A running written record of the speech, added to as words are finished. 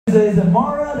Is it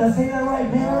Mare? Did I say that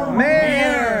right, Mare?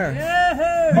 Mare!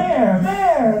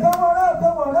 Mare!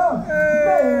 Come on up!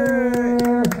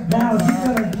 Mare! Now she's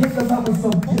gonna kick us up with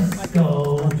some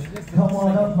disco. Come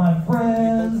on up, my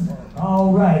friends.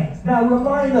 All right. Now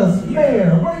remind us,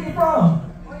 Mare, where are you from?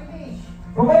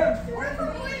 From where?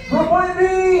 From Boynton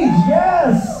Beach!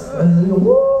 Yes!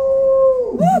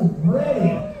 Woo!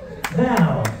 Ready.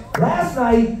 Now, last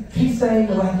night, she sang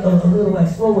like a little like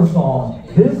slower song.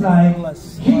 This night,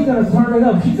 she's gonna turn it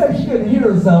up. She said she couldn't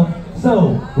hear herself,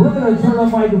 so we're gonna turn the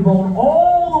microphone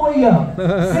all the way up,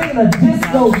 singing a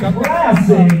disco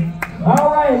classic.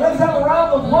 All right, let's have a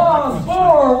round of applause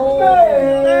for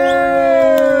Mare.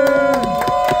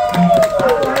 I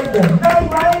like the night,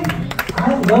 right? I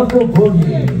love the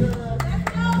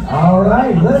boogie. All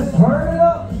right, let's turn it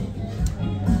up.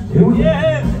 Here we go.